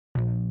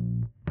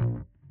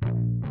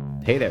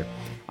Hey there,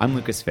 I'm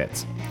Lucas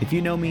Fitz. If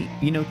you know me,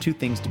 you know two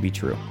things to be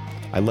true.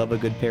 I love a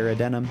good pair of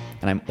denim,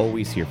 and I'm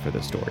always here for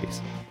the stories.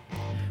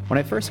 When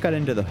I first got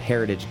into the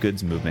heritage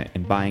goods movement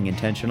and buying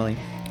intentionally,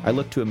 I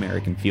looked to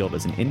American Field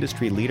as an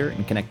industry leader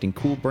in connecting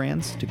cool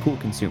brands to cool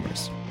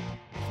consumers.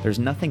 There's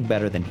nothing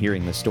better than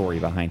hearing the story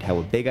behind how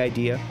a big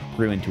idea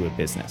grew into a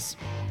business.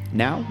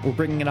 Now, we're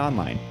bringing it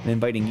online and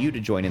inviting you to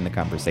join in the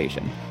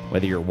conversation,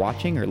 whether you're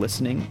watching or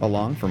listening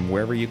along from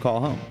wherever you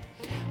call home.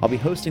 I'll be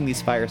hosting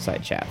these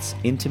fireside chats,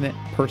 intimate,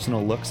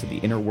 personal looks at the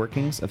inner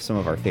workings of some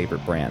of our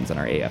favorite brands on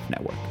our AF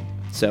network.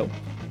 So,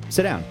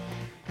 sit down,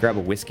 grab a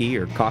whiskey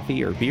or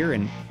coffee or beer,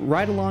 and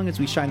ride along as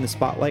we shine the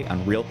spotlight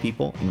on real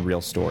people and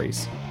real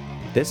stories.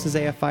 This is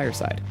AF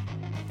Fireside.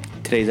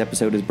 Today's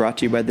episode is brought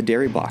to you by the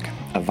Dairy Block,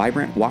 a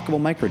vibrant,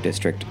 walkable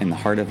micro-district in the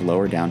heart of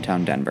lower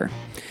downtown Denver.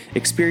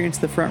 Experience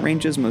the Front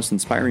Range's most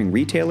inspiring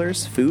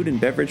retailers, food and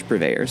beverage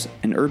purveyors,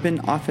 and urban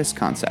office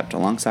concept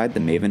alongside the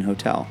Maven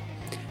Hotel.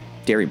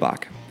 Dairy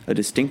Block, a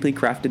distinctly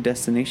crafted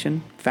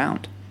destination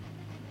found.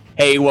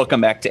 Hey, welcome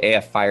back to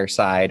AF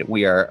Fireside.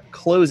 We are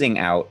closing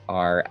out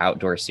our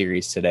outdoor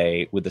series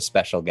today with a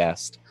special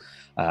guest,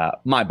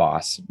 my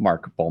boss,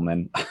 Mark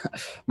Bullman.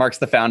 Mark's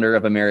the founder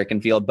of American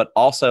Field, but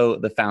also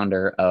the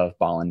founder of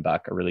Ball and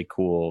Buck, a really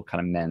cool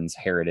kind of men's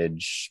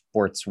heritage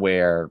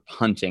sportswear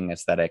hunting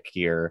aesthetic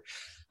here.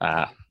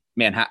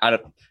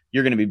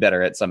 You're going to be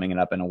better at summing it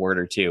up in a word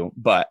or two,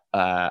 but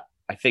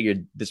I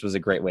figured this was a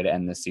great way to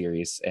end this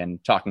series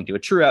and talking to a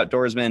true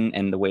outdoorsman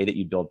and the way that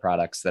you build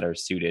products that are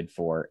suited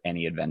for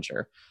any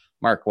adventure.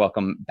 Mark,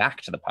 welcome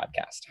back to the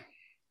podcast.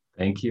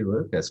 Thank you,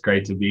 Lucas.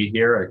 Great to be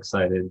here.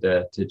 Excited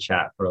to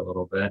chat for a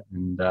little bit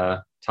and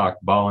talk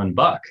Ball and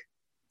Buck.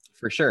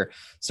 For sure.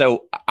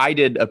 So I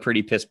did a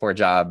pretty piss poor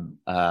job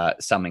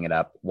summing it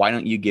up. Why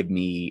don't you give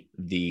me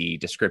the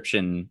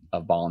description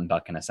of Ball and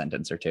Buck in a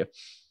sentence or two?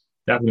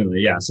 Definitely,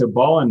 yeah. So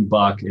Ball and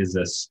Buck is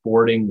a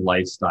sporting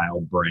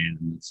lifestyle brand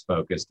that's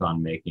focused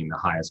on making the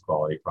highest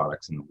quality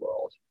products in the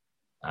world.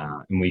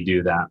 And we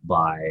do that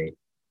by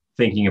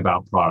thinking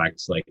about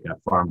products like a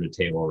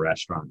farm-to-table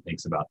restaurant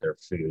thinks about their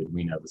food.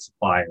 We know the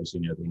suppliers,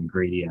 we know the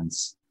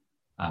ingredients.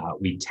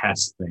 We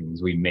test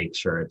things. We make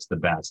sure it's the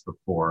best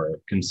before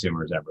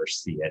consumers ever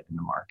see it in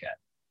the market.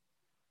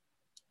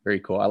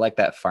 Very cool. I like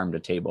that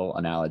farm-to-table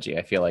analogy.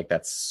 I feel like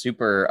that's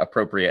super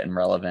appropriate and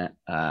relevant.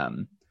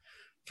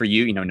 For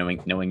you,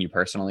 knowing you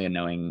personally and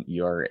knowing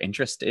your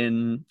interest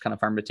in kind of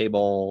farm to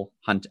table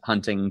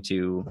hunting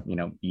to,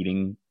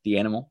 eating the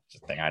animal,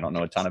 it's a thing I don't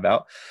know a ton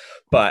about,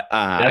 but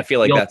I feel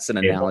like that's an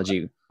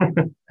analogy.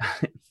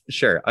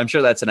 Sure. I'm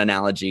sure that's an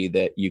analogy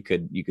that you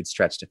could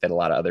stretch to fit a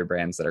lot of other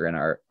brands that are in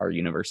our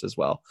universe as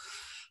well.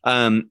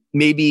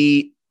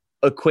 Maybe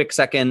a quick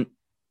second,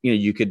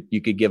 you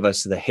could give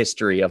us the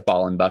history of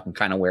Ball and Buck and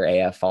kind of where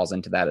AF falls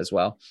into that as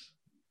well.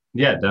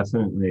 Yeah,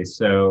 definitely.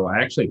 So I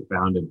actually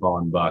founded Ball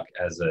and Buck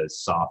as a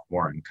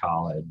sophomore in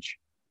college.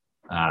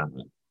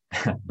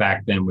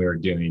 Back then we were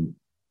doing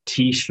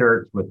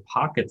T-shirts with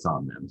pockets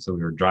on them. So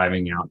we were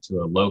driving out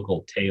to a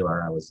local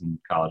tailor. I was in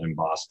college in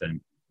Boston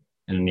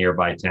in a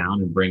nearby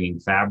town and bringing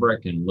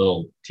fabric and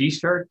little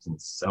T-shirts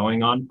and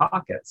sewing on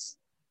pockets.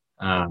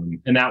 And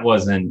that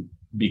wasn't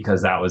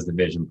because that was the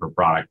vision for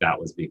product. That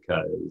was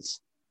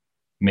because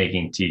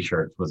making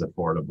T-shirts was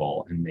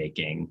affordable and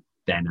making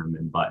denim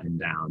and button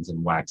downs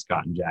and wax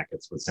cotton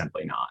jackets was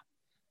simply not.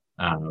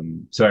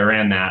 So I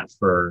ran that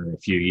for a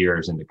few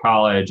years into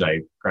college.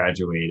 I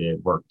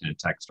graduated, worked in a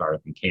tech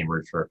startup in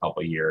Cambridge for a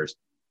couple of years.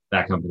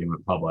 That company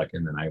went public,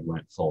 and then I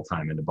went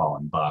full-time into Ball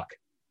and Buck.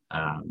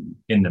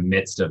 In the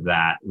midst of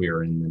that, we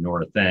were in the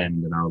North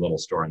End, in our little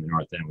store in the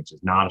North End, which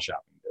is not a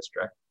shopping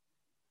district,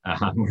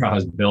 where I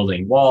was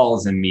building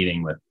walls and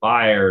meeting with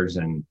buyers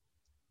and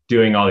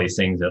doing all these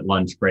things at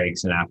lunch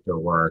breaks and after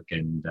work.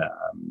 And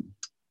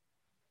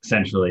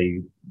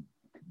essentially,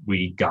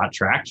 we got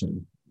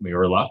traction. We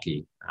were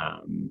lucky.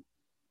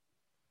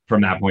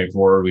 From that point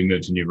forward, we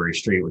moved to Newbury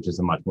Street, which is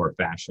a much more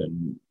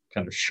fashion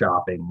kind of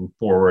shopping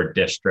forward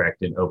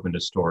district, and opened a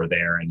store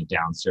there in a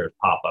downstairs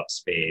pop-up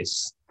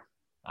space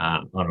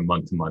on a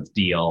month-to-month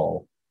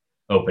deal.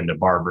 Opened a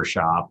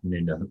barbershop, and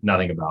into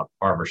nothing about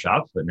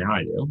barbershops, but now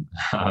I do.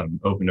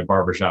 Opened a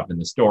barbershop in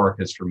the store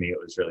because for me, it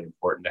was really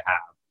important to have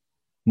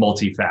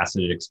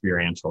multifaceted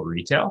experiential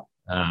retail.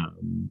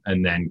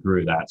 And then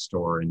grew that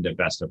store into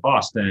Best of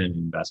Boston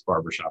and Best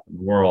Barbershop in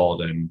the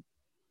World, and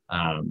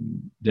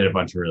did a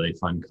bunch of really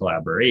fun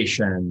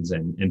collaborations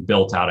and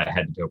built out a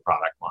head-to-toe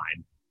product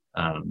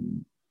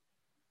line,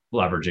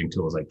 leveraging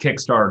tools like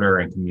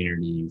Kickstarter and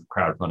community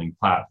crowdfunding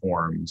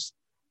platforms.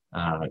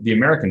 The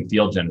American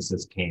Field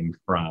genesis came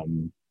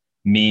from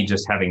me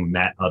just having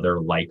met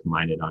other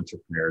like-minded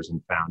entrepreneurs and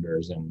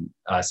founders, and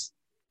us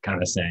kind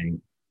of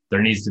saying,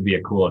 there needs to be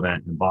a cool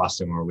event in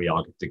Boston where we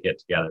all get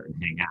together and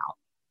hang out.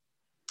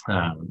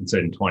 So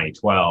in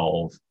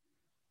 2012,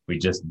 we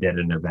just did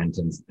an event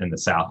in the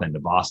south end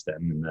of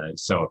Boston in the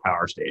SOA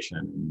Power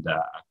Station.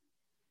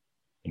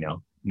 And,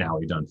 now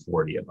we've done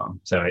 40 of them.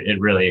 So it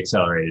really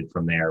accelerated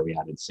from there. We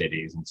added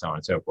cities and so on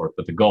and so forth.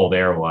 But the goal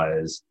there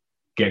was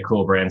get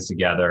cool brands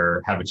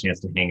together, have a chance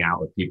to hang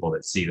out with people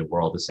that see the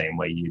world the same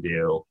way you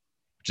do,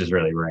 which is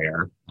really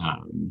rare.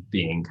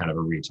 Being kind of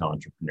a retail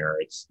entrepreneur,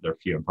 they're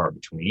few and far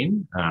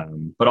between.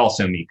 But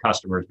also meet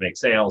customers, make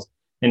sales,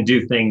 and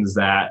do things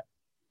that,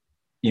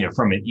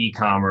 from an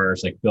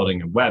e-commerce, like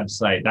building a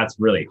website, that's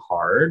really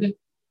hard.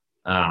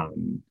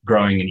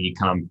 Growing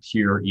an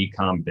pure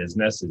e-com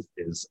business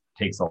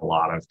takes a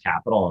lot of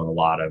capital and a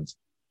lot of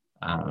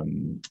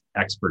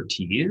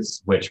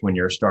expertise, which when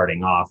you're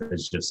starting off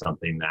is just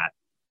something that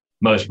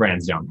most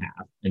brands don't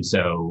have. And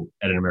so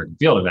at an American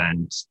Field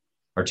event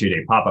or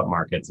 2-day pop-up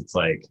markets, it's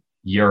like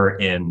you're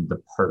in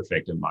the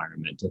perfect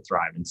environment to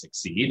thrive and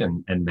succeed.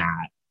 And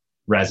that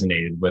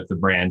resonated with the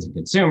brands and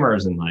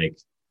consumers. And like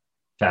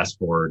fast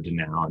forward to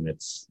now, and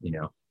it's,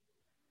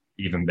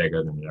 even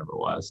bigger than it ever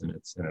was. And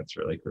it's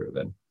really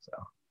proven. So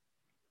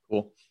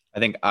cool. I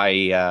think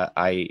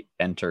I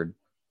entered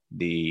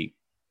the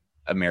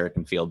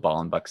American Field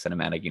Ball and Buck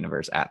Cinematic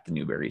Universe at the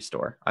Newberry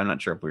store. I'm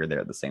not sure if we were there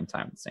at the same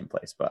time at the same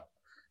place, but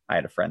I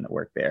had a friend that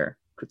worked there.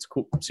 It's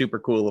cool, super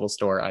cool little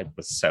store. I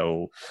was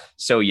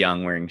so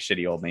young, wearing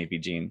shitty old Navy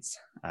jeans.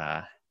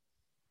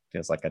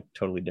 Feels like a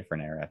totally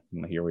different era.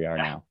 And here we are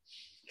now.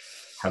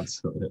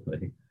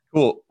 Absolutely.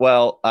 Cool.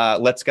 Well,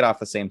 let's get off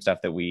the same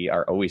stuff that we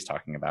are always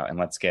talking about, and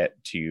let's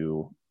get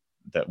to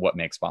what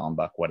makes Ball and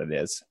Buck what it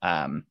is.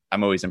 I'm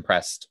always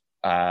impressed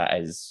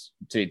as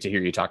to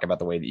hear you talk about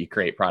the way that you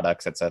create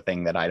products. It's a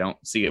thing that I don't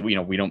see. We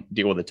don't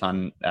deal with a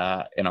ton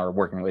in our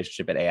working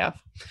relationship at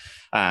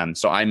AF.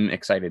 So I'm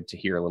excited to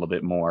hear a little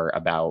bit more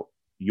about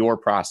your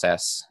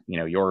process,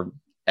 your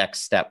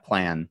X step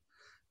plan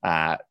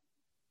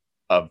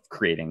of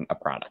creating a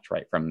product,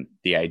 right? From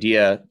the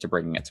idea to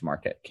bringing it to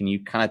market. Can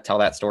you kind of tell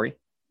that story?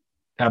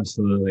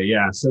 Absolutely.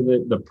 Yeah. So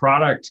the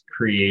product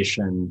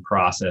creation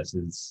process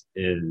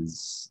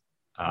is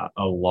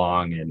a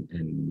long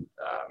and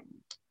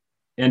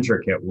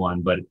intricate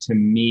one, but to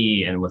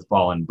me, and with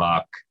Ball and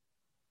Buck,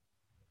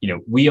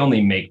 we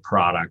only make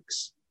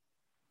products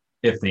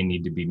if they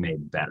need to be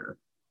made better.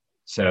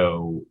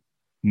 So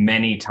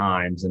many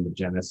times in the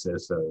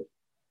genesis of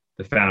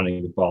the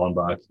founding of Ball and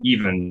Buck,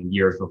 even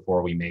years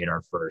before we made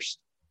our first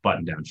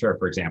button-down shirt,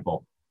 for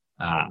example,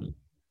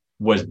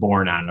 was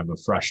born out of a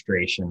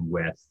frustration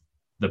with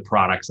the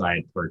products I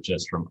had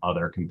purchased from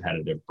other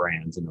competitive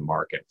brands in the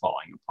market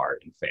falling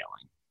apart and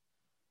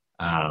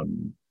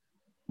failing.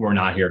 We're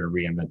not here to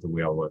reinvent the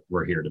wheel.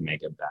 We're here to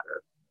make it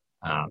better.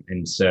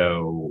 And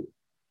so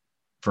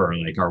for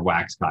like our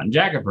wax cotton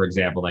jacket, for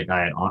example, like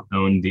I had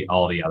owned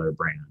all the other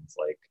brands,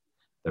 like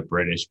the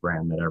British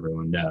brand that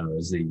everyone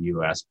knows, the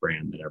US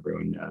brand that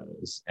everyone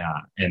knows.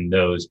 And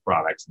those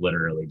products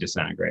literally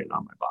disintegrated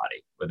on my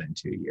body within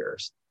 2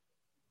 years.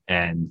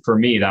 And for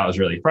me, that was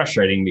really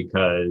frustrating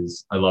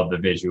because I love the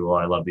visual,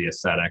 I love the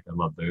aesthetic, I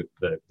love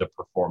the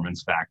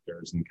performance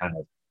factors and kind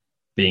of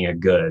being a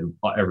good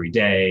every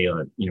day,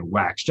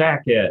 wax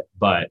jacket.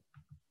 But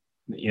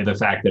the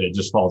fact that it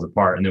just falls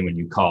apart, and then when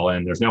you call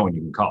in, there's no one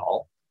you can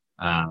call.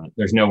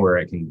 There's nowhere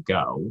it can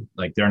go.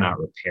 Like they're not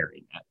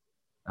repairing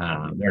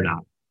it. They're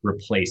not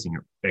replacing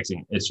or fixing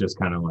it. It's just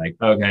kind of like,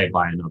 okay,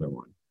 buy another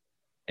one.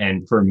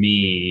 And for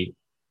me,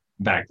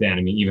 back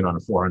then, even on a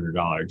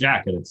 $400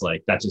 jacket, it's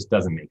like, that just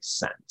doesn't make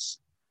sense.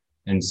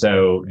 And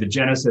so the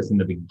genesis and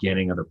the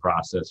beginning of the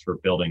process for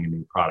building a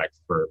new product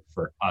for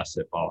us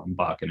at Ball and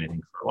Buck, and I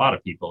think for a lot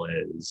of people,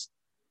 is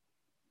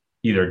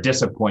either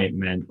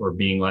disappointment or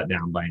being let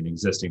down by an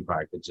existing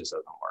product that just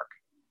doesn't work.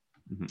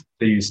 Mm-hmm.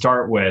 So you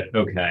start with,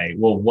 okay,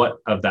 well, what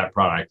of that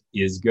product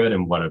is good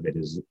and what of it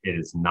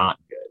is not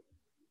good?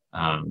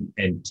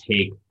 And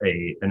take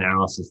a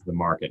analysis of the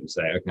market and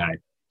say, okay,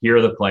 here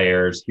are the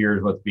players,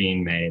 here's what's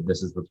being made,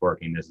 this is what's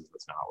working, this is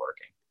what's not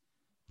working.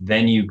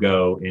 Then you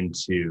go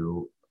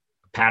into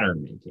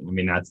pattern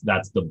making.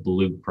 That's the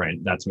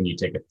blueprint. That's when you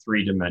take a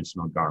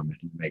 3-dimensional garment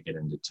and make it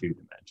into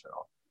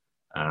 2-dimensional.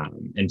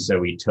 And so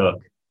we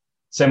took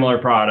similar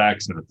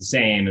products, not the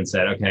same, and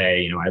said,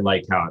 okay, I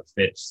like how it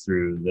fits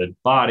through the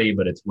body,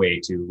 but it's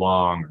way too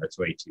long, or it's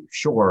way too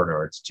short,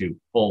 or it's too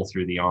full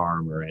through the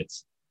arm, or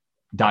it's ...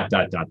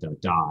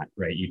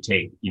 right? You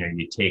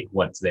take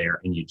what's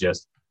there and you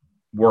just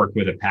work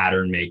with a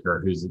pattern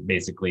maker who's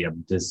basically a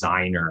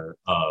designer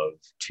of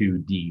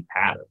 2D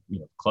pattern,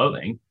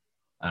 clothing,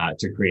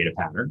 to create a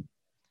pattern.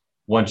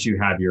 Once you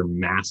have your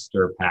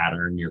master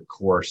pattern, your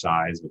core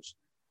size, which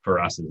for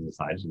us is the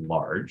size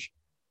large,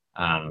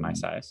 my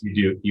size,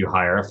 you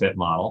hire a fit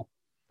model.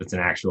 That's an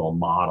actual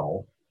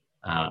model,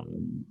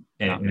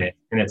 and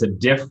it's a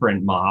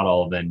different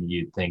model than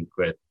you'd think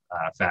with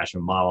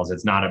fashion models.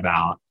 It's not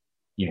about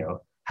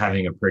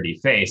having a pretty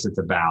face. It's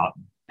about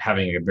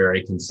having a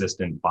very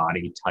consistent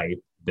body type,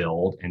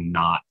 build, and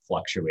not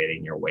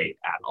fluctuating your weight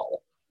at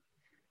all.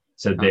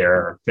 So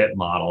their fit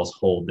models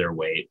hold their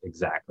weight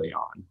exactly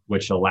on,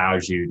 which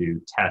allows you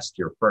to test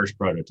your first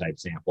prototype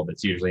sample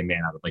that's usually made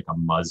out of like a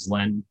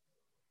muslin.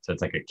 So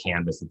it's like a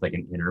canvas, it's like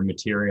an inner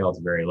material. It's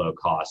very low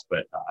cost,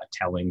 but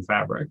telling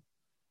fabric.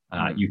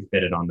 You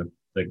fit it on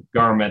the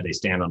garment, they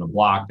stand on a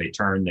block, they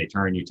turn,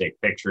 you take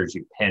pictures,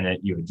 you pin it,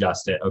 you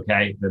adjust it.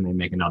 Okay, then they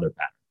make another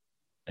pattern.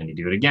 then you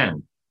do it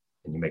again,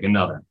 then you make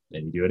another,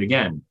 then you do it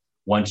again.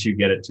 Once you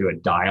get it to a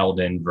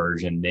dialed in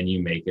version, then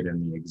you make it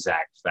in the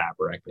exact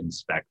fabric and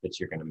spec that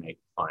you're going to make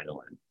the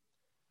final in.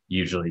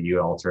 Usually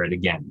you alter it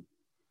again.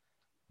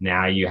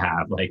 Now you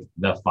have like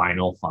the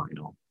final.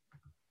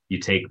 You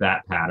take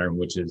that pattern,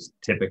 which is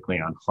typically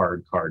on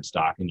hard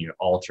cardstock, and you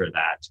alter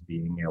that to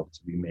being able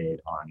to be made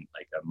on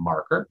like a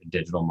marker, a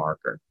digital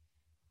marker.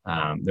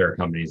 There are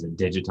companies that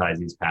digitize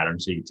these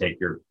patterns. So you take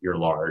your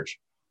large,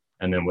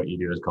 and then what you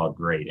do is called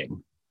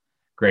grading.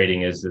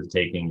 Grading is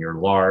taking your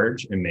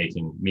large and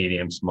making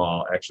medium,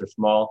 small, extra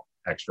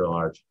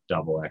large,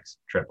 double X,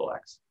 triple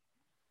X.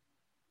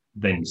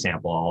 Then you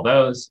sample all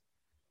those,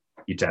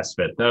 you test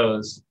fit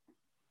those.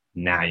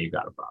 Now you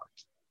got a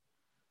product.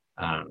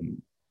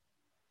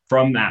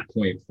 From that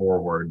point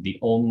forward, the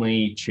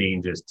only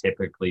changes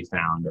typically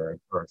found are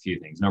a few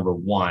things. Number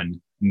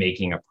one,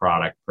 making a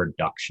product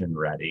production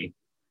ready,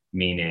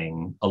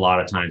 meaning a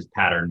lot of times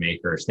pattern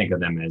makers think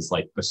of them as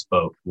like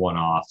bespoke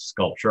one-off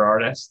sculpture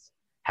artists.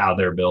 How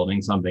they're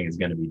building something is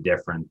going to be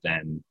different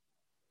than,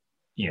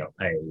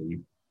 a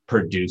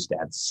produced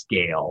at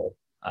scale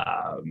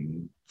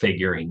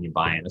figurine you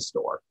buy in a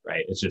store,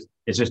 right? It's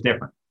just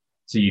different.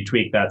 So you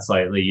tweak that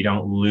slightly. You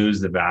don't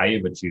lose the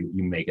value, but you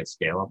make it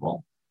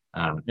scalable.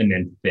 And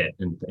then fit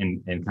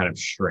and kind of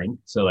shrink.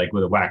 So like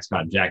with a wax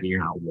cotton jacket, you're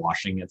not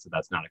washing it, so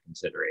that's not a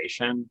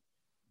consideration.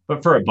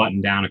 But for a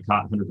button down,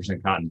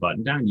 100% cotton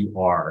button down, you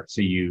are. So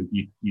you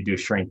do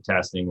shrink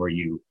testing where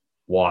you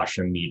wash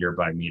a meter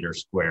by meter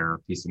square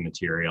piece of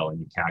material and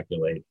you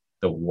calculate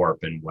the warp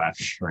and weft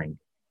shrink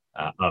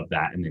of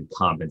that, and then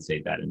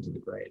compensate that into the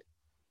grade.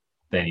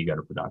 Then you go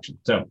to production.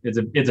 So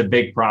it's a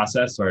big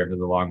process. Sorry for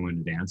the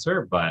long-winded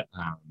answer, but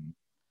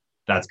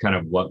that's kind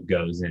of what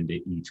goes into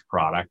each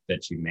product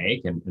that you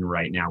make. And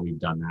right now we've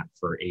done that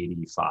for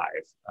 85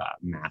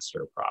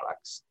 master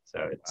products.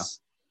 So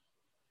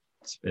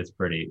it's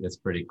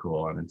pretty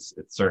cool. And it's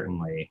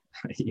certainly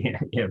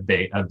a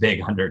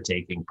big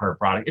undertaking per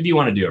product if you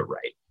want to do it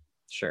right.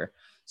 Sure.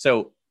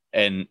 So,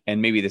 and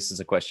maybe this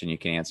is a question you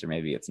can answer,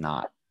 maybe it's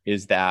not.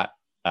 Is that,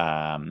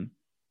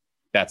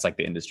 that's like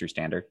the industry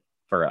standard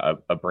for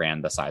a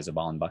brand the size of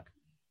Ball & Buck?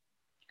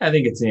 I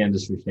think it's the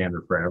industry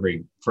standard for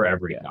every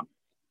company.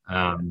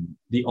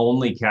 The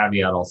only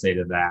caveat I'll say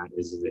to that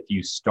is if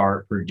you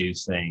start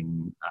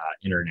producing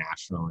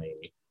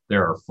internationally,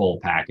 there are full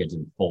package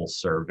and full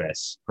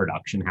service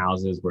production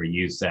houses where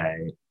you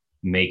say,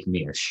 make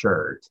me a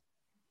shirt,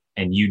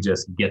 and you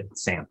just get the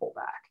sample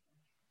back.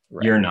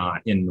 Right. You're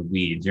not in the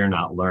weeds. You're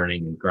not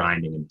learning and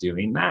grinding and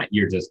doing that.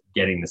 You're just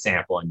getting the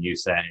sample and you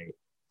say,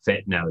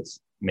 fit notes,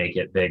 make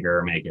it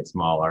bigger, make it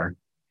smaller,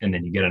 and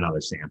then you get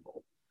another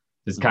sample.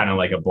 It's kind of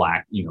like a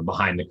black,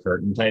 behind the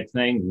curtain type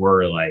thing.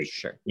 We're like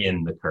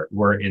in the curtain.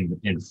 We're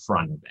in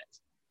front of it.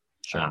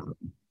 Sure.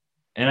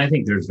 And I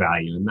think there's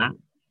value in that.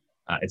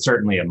 It's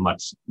certainly a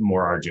much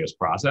more arduous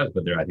process,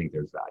 but I think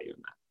there's value in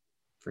that.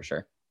 For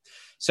sure.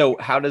 So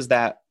how does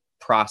that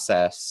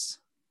process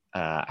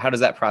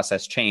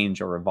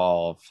change or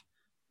evolve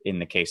in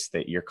the case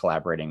that you're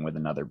collaborating with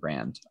another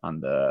brand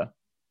on the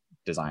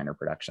design or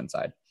production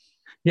side?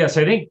 Yeah.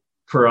 So I think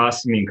for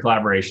us,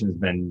 collaboration has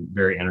been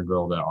very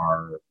integral to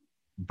our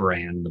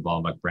brand, the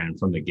Ball & Buck brand,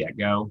 from the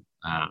get-go.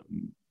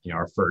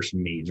 Our first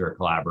major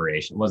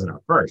collaboration wasn't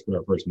our first, but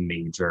our first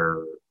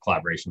major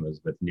collaboration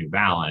was with New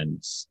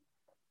Balance.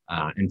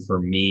 And for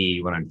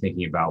me, when I'm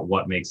thinking about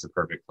what makes the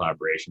perfect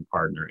collaboration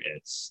partner,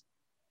 it's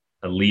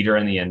a leader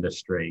in the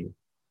industry,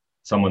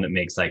 someone that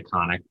makes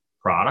iconic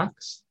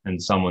products,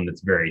 and someone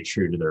that's very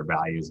true to their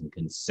values and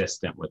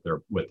consistent with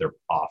their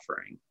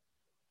offering.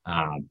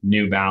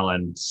 New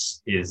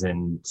Balance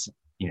isn't,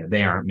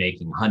 they aren't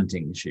making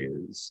hunting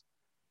shoes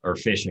or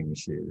fishing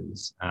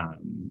shoes,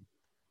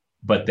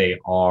 but they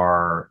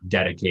are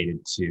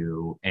dedicated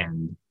to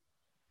and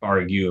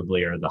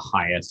arguably are the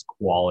highest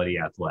quality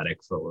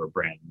athletic footwear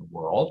brand in the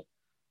world,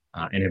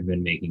 and have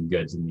been making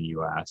goods in the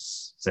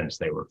US since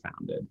they were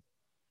founded.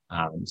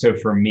 So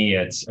for me,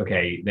 it's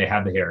okay, they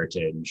have the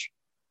heritage,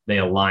 they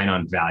align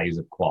on values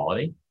of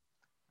quality.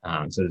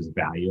 So there's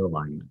value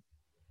alignment,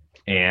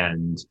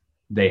 and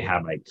they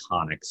have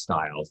iconic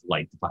styles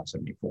like the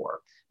 574.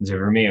 And so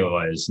for me, it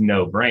was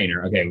no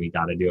brainer. Okay, we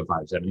got to do a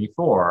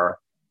 574.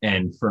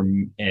 And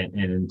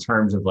in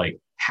terms of like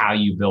how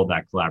you build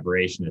that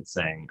collaboration, it's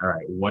saying, all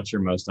right, what's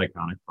your most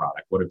iconic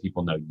product? What do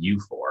people know you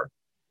for?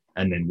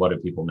 And then what do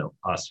people know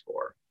us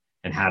for?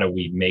 And how do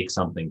we make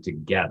something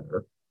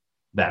together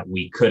that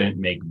we couldn't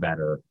make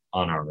better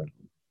on our own?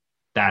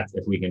 That's,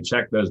 if we can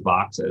check those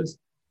boxes,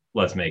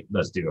 let's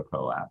do a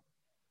collab.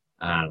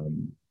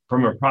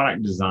 From a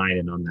product design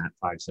and on that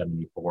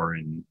 574,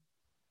 and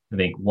I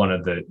think one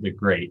of the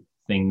great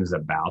things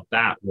about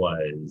that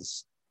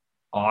was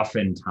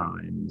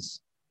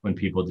oftentimes when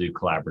people do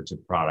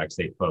collaborative products,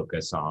 they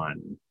focus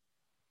on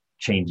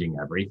changing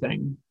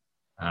everything,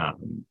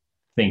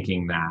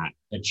 thinking that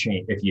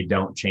if you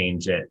don't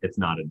change it, it's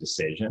not a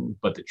decision.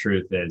 But the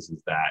truth is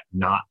that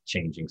not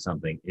changing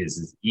something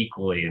is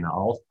equally and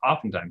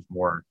oftentimes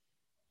more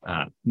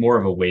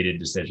of a weighted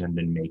decision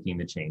than making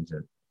the change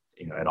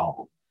at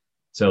all.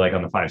 So like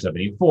on the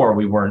 574,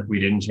 we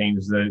didn't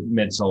change the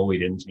midsole, we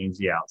didn't change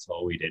the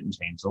outsole, we didn't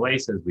change the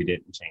laces, we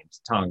didn't change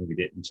the tongue, we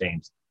didn't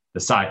change the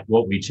side.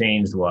 What we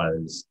changed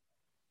was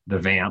the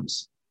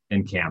vamps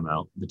in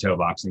camo, the toe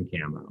box in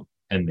camo,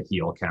 and the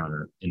heel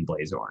counter in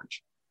blaze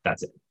orange.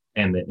 That's it.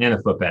 And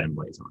the footbed in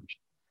blaze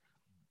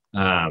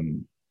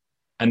orange.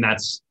 And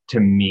that's, to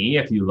me,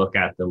 if you look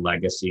at the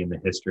legacy and the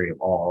history of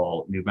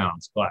all New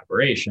Balance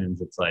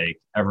collaborations, it's like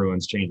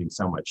everyone's changing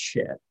so much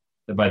shit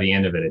that by the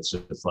end of it, it's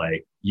just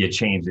like you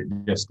change it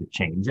just to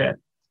change it.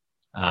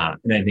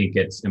 And I think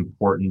it's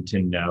important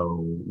to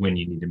know when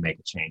you need to make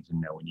a change and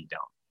know when you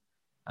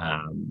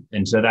don't.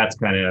 And so that's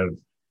kind of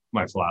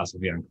my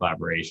philosophy on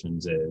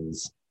collaborations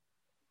is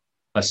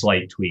a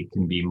slight tweak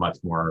can be much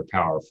more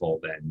powerful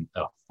than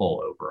a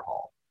full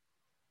overhaul.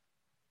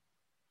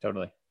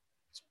 Totally.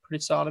 It's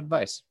pretty solid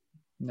advice.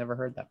 Never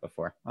heard that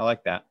before. I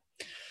like that.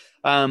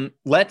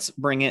 Let's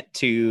bring it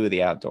to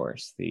the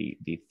outdoors, the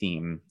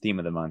theme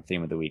of the month,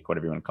 theme of the week,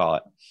 whatever you want to call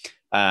it.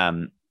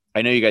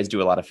 I know you guys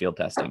do a lot of field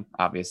testing.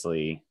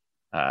 Obviously,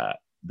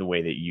 the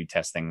way that you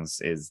test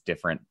things is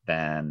different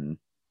than,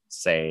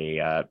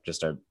 say,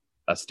 just a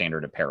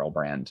standard apparel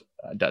brand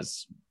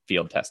does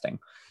field testing.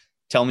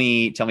 Tell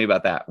me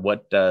about that.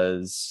 What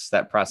does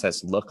that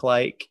process look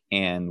like,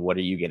 and what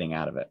are you getting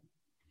out of it?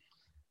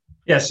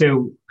 Yeah,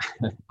 so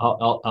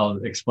I'll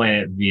explain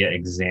it via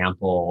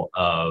example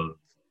of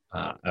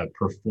a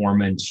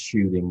performance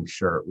shooting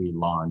shirt we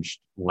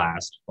launched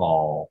last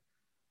fall.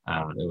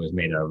 It was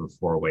made out of a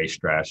 4-way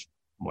stretch,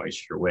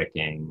 moisture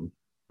wicking,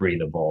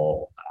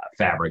 breathable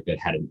fabric that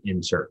had an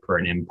insert for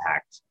an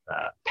impact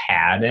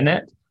pad in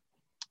it.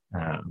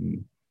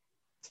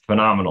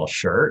 Phenomenal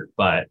shirt,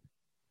 but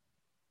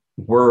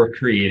we're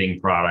creating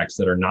products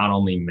that are not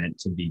only meant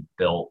to be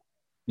built,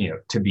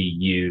 to be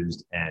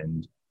used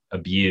and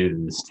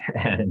abused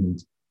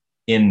and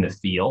in the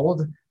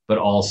field, but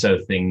also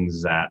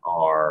things that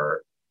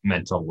are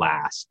meant to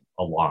last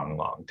a long,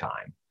 long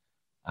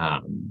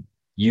time.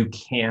 You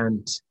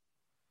can't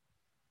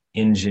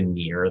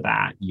engineer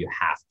that. You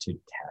have to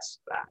test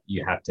that.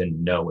 You have to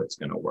know it's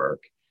going to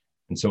work.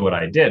 And so what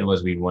I did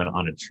was we went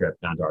on a trip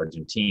down to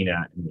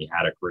Argentina, and we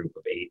had a group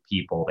of 8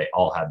 people. They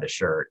all had the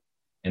shirt,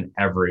 and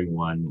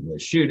everyone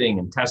was shooting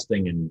and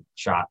testing and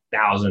shot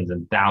thousands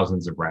and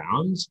thousands of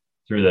rounds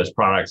through those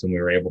products. And we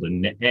were able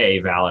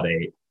to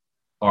validate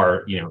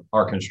our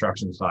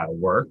construction style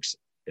works.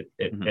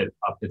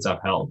 It's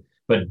upheld,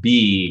 but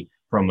B,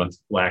 from a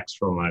flex,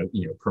 from a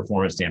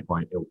performance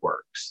standpoint, it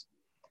works.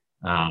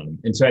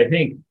 And so I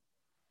think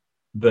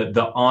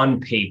the on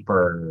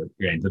paper,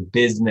 the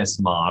business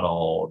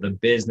model,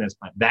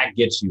 that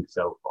gets you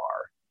so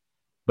far,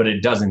 but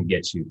it doesn't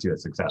get you to a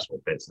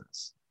successful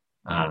business.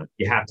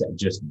 You have to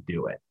just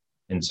do it.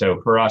 And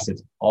so for us,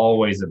 it's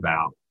always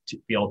about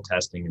field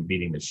testing and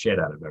beating the shit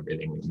out of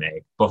everything we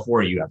make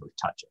before you ever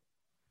touch it.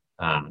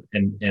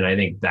 And I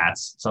think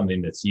that's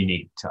something that's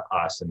unique to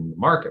us in the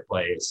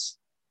marketplace,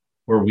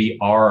 where we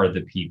are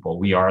the people,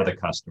 we are the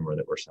customer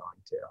that we're selling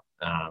to.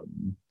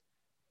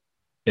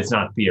 It's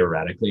not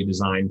theoretically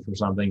designed for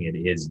something, it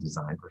is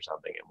designed for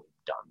something, and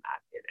we've done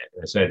that in it.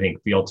 And so I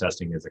think field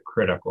testing is a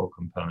critical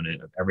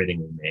component of everything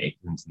we make,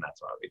 and so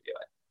that's why we do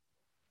it.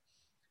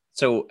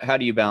 So how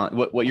do you balance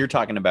what you're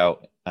talking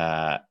about?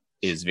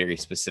 Is very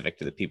specific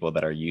to the people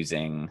that are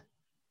using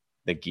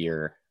the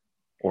gear,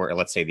 or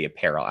let's say the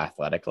apparel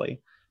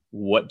athletically.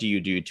 What do you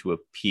do to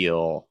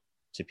appeal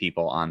to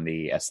people on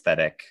the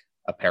aesthetic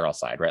apparel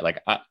side, right?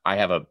 Like I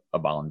have a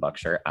ball and buck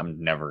shirt.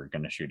 I'm never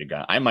going to shoot a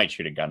gun. I might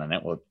shoot a gun in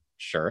it. Well,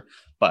 sure.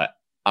 But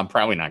I'm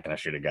probably not going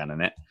to shoot a gun in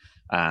it.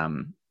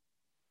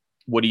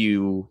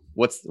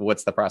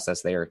 What's the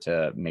process there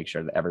to make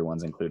sure that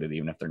everyone's included,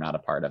 even if they're not a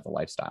part of the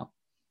lifestyle?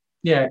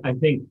 Yeah, I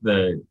think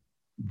the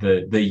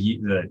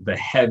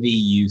heavy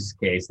use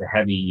case, the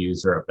heavy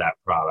user of that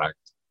product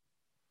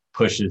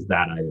pushes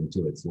that item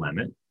to its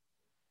limit.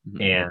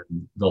 Mm-hmm.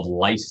 And the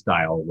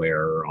lifestyle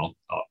wearer,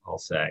 I'll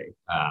say,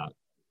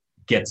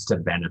 gets to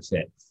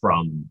benefit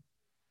from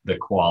the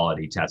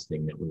quality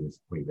testing that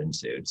we've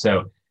ensued.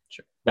 So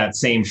sure. That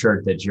same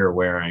shirt that you're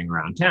wearing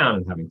around town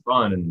and having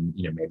fun, and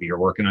maybe you're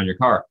working on your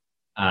car,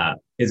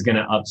 is going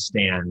to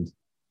upstand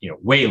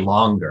way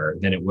longer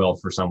than it will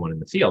for someone in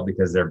the field,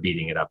 because they're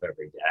beating it up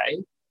every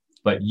day.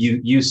 But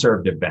you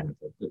served a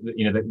benefit.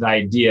 The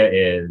idea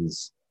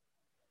is,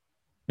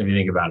 if you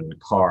think about it in a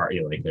car,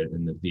 like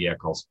in the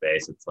vehicle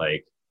space, it's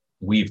like,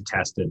 we've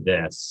tested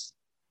this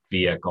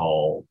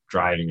vehicle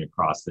driving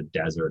across the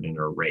desert in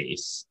a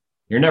race.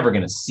 You're never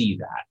going to see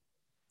that.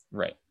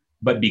 Right.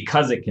 But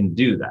because it can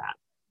do that,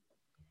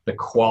 the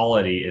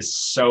quality is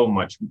so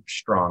much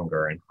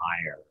stronger and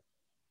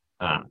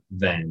higher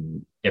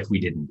than if we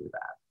didn't do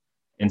that.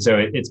 And so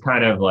it's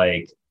kind of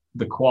like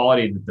the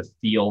quality that the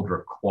field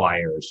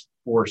requires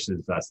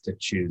forces us to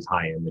choose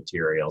high-end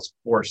materials,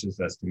 forces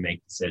us to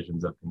make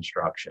decisions of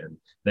construction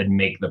that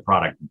make the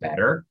product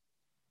better,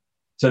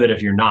 so that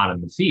if you're not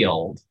in the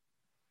field,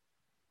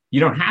 you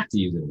don't have to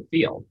use it in the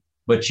field,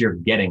 but you're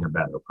getting a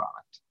better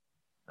product.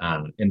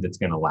 And that's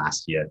going to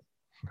last you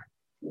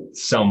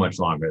so much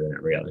longer than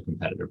every other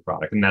competitive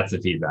product. And that's the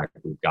feedback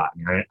we've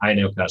gotten. I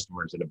know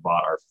customers that have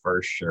bought our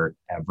first shirt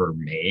ever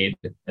made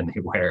and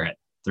they wear it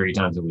 3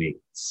 times a week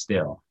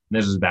still. And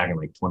this was back in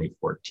like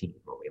 2014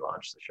 when we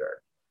launched the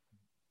shirt.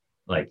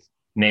 Like,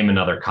 name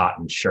another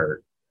cotton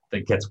shirt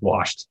that gets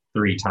washed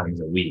 3 times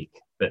a week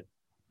that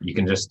you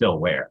can just still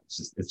wear.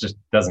 It just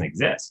doesn't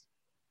exist.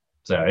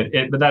 So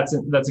but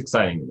that's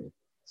exciting to me.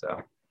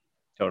 So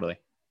totally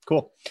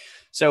cool.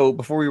 So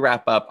before we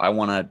wrap up, I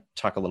want to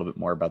talk a little bit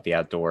more about the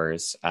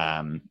outdoors.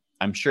 I'm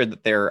sure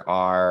that there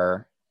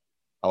are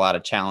a lot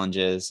of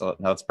challenges. Now,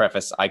 let's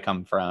preface, I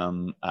come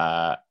from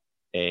a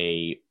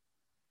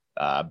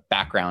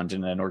background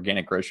in an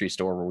organic grocery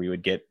store where we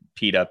would get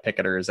PETA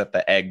picketers at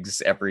the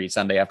eggs every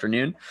Sunday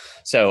afternoon.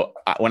 So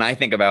when I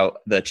think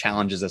about the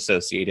challenges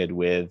associated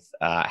with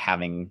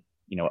having,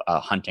 a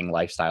hunting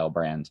lifestyle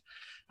brand,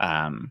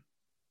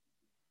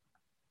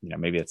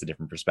 maybe that's a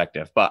different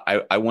perspective, but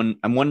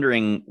I'm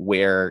wondering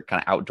where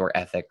kind of outdoor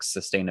ethics,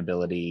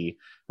 sustainability,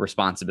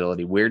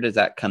 responsibility, where does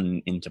that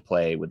come into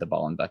play with the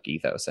Ball and Buck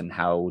ethos, and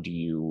how do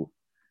you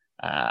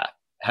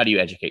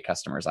educate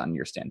customers on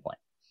your standpoint?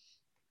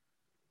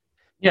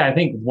 Yeah, I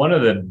think one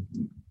of the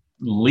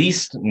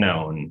least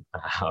known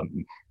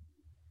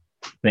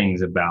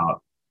things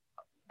about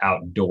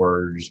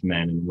outdoors,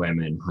 men and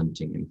women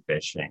hunting and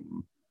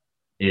fishing,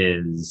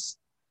 is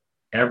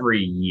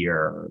every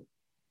year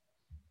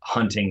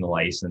hunting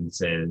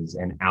licenses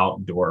and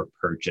outdoor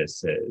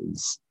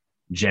purchases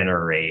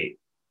generate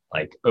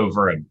like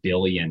over $1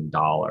 billion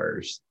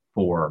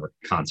for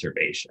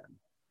conservation.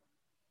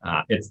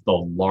 It's the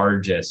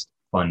largest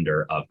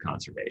funder of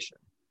conservation.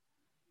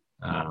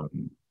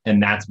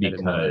 And that's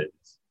because,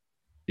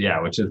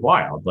 which is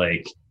wild.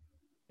 Like,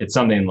 it's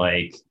something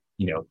like,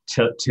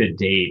 to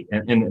date,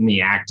 and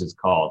the act is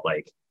called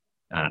like,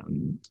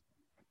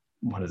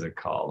 what is it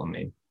called? Let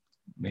me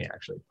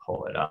actually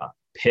pull it up.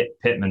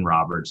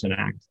 Pittman-Robertson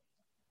Act.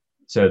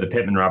 So the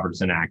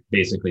Pittman-Robertson Act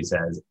basically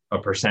says a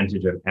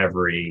percentage of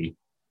every,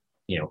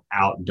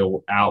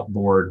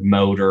 outboard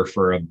motor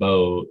for a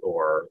boat,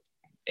 or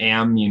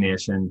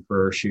ammunition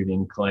for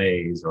shooting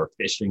clays, or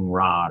fishing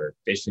rod, or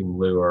fishing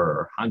lure,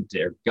 or hunt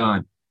or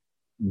gun,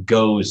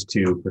 goes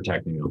to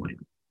protecting the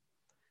land.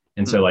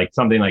 And so like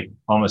something like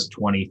almost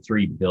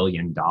 $23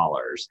 billion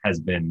has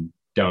been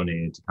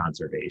donated to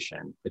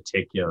conservation,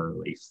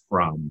 particularly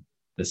from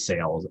the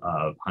sales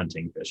of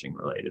hunting, fishing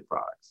related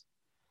products.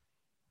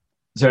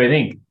 So I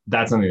think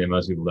that's something that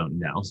most people don't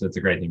know. So it's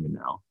a great thing to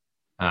know.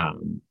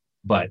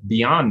 But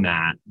beyond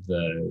that,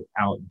 the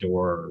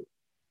outdoor,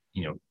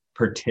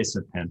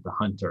 participant, the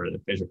hunter, the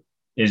fisher,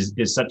 is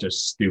such a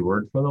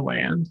steward for the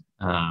land.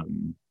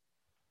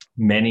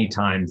 Many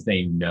times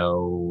they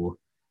know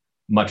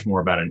much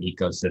more about an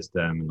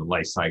ecosystem and the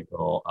life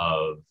cycle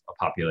of a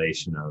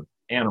population of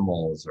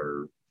animals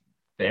or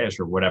fish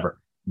or whatever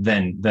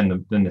than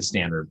the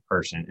standard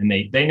person. And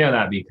they know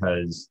that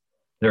because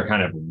they're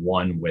kind of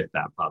one with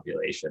that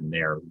population.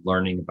 They're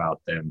learning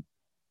about them,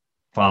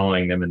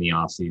 following them in the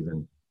off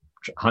season,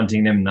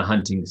 hunting them in the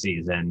hunting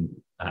season,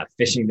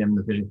 fishing them in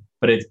the fishing.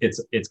 But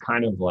it's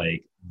kind of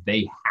like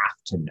they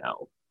have to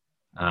know,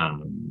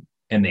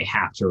 and they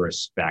have to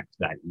respect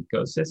that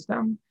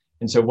ecosystem.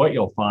 And so what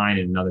you'll find,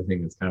 and another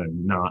thing that's kind of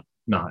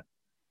not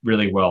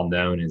really well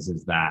known, is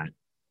that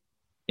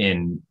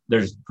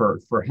there's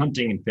for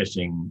hunting and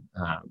fishing,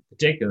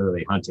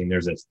 particularly hunting,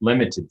 there's a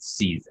limited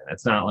season.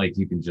 It's not like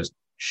you can just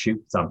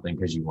shoot something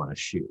because you want to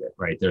shoot it,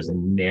 right? There's a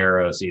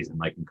narrow season.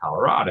 Like in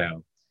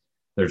Colorado,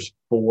 there's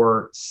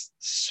 4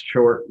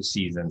 short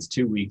seasons,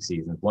 2-week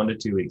seasons, 1 to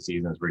 2 week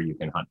seasons where you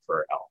can hunt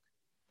for elk.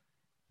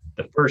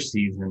 The first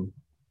season,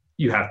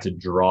 you have to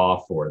draw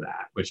for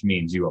that, which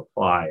means you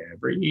apply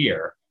every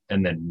year.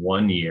 And then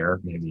 1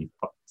 year, maybe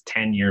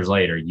 10 years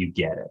later, you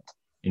get it.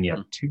 And you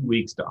have 2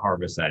 weeks to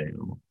harvest that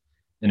animal.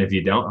 And if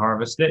you don't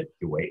harvest it,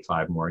 you wait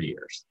 5 more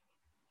years.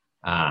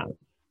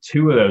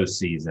 2 of those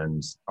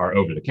seasons are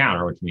over the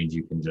counter, which means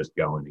you can just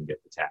go in and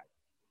get the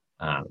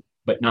tag.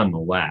 But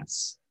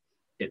nonetheless,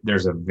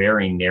 there's a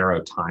very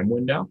narrow time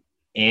window,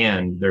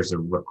 and there's a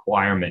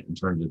requirement in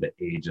terms of the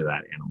age of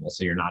that animal.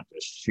 So you're not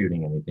just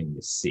shooting anything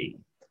you see.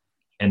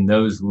 And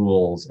those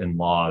rules and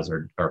laws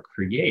are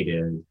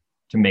created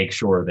to make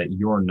sure that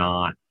you're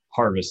not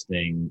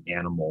harvesting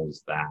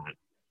animals that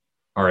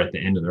are at the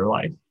end of their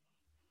life,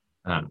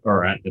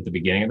 or at the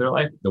beginning of their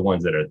life, the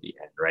ones that are at the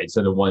end, right?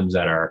 So the ones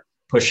that are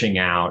pushing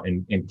out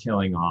and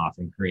killing off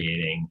and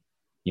creating,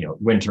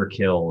 winter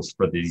kills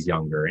for these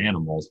younger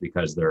animals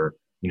because they're,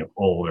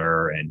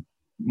 older and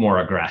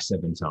more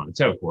aggressive and so on and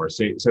so forth.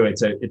 So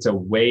it's a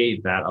way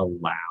that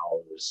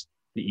allows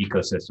the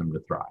ecosystem to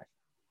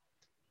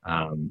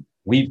thrive.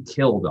 We've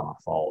killed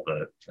off all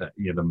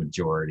the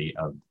majority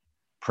of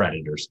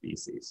predator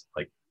species.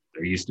 Like,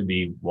 there used to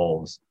be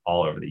wolves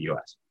all over the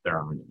US. There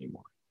aren't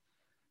anymore.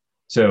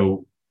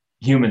 So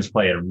humans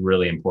play a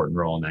really important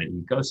role in that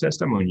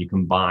ecosystem. When you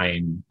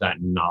combine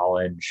that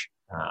knowledge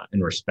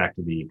and respect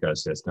of the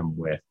ecosystem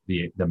with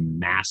the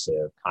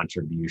massive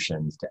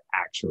contributions to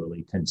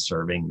actually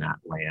conserving that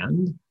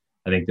land,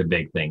 I think the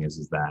big thing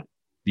is that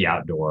the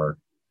outdoor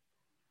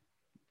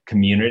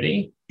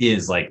community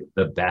is like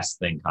the best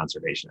thing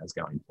conservation has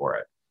going for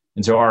it.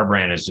 And so our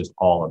brand is just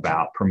all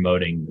about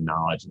promoting the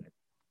knowledge and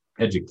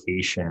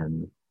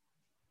education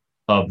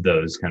of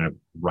those kind of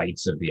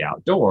rights of the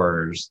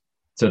outdoors,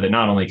 so that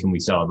not only can we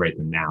celebrate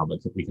them now,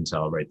 but that we can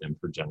celebrate them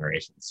for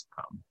generations to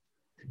come.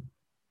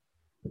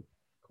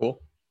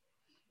 Cool.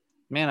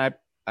 Man,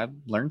 I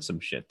learned some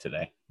shit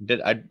today.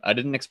 I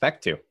didn't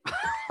expect to.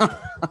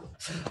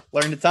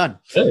 Learned a ton.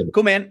 Good.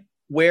 Cool, man.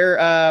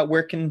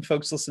 Where can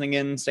folks listening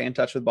in stay in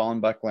touch with Ball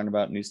and Buck, learn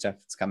about new stuff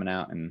that's coming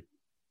out, and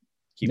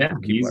keep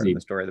learning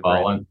the story of the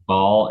brand?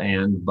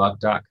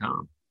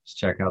 ballandbuck.com. Just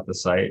check out the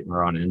site.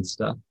 We're on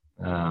Insta.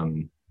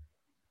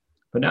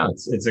 But no,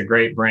 it's a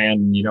great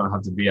brand. You don't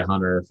have to be a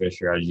hunter or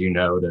fisher, as you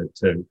know,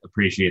 to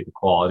appreciate the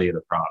quality of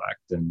the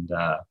product. And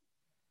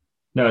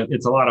no,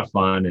 it's a lot of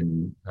fun.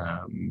 And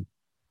I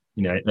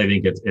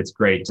think it's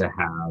great to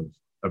have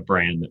a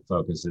brand that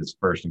focuses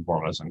first and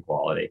foremost on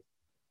quality,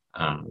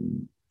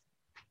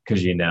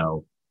 because you can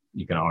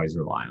always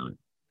rely on it.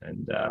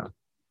 And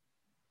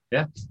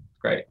yeah, it's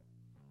great.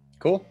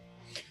 Cool,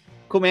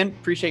 man.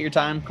 Appreciate your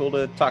time. Cool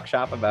to talk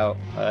shop about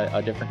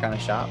a different kind of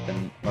shop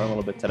and learn a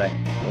little bit today.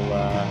 We'll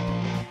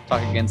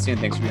talk again soon.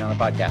 Thanks for being on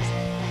the podcast.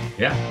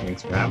 Yeah,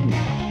 thanks for having me.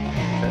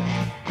 Sure.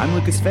 I'm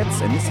Lucas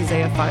Fitz, and this is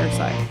AF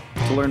Fireside.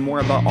 To learn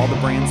more about all the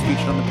brands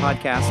featured on the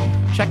podcast,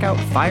 check out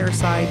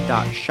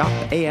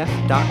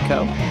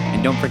fireside.shopaf.co,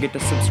 and don't forget to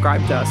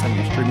subscribe to us on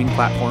your streaming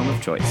platform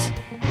of choice.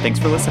 Thanks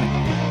for listening.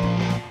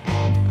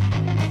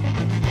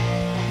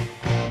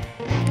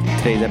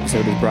 Today's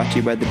episode is brought to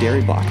you by the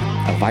Dairy Block,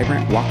 a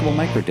vibrant, walkable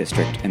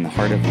micro-district in the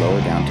heart of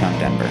lower downtown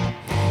Denver.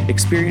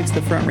 Experience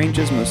the Front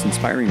Range's most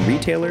inspiring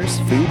retailers,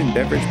 food and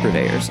beverage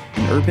purveyors,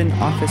 and urban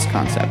office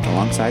concept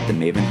alongside the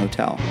Maven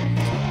Hotel.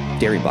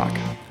 Dairy Block,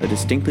 a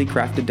distinctly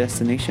crafted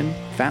destination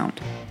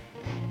found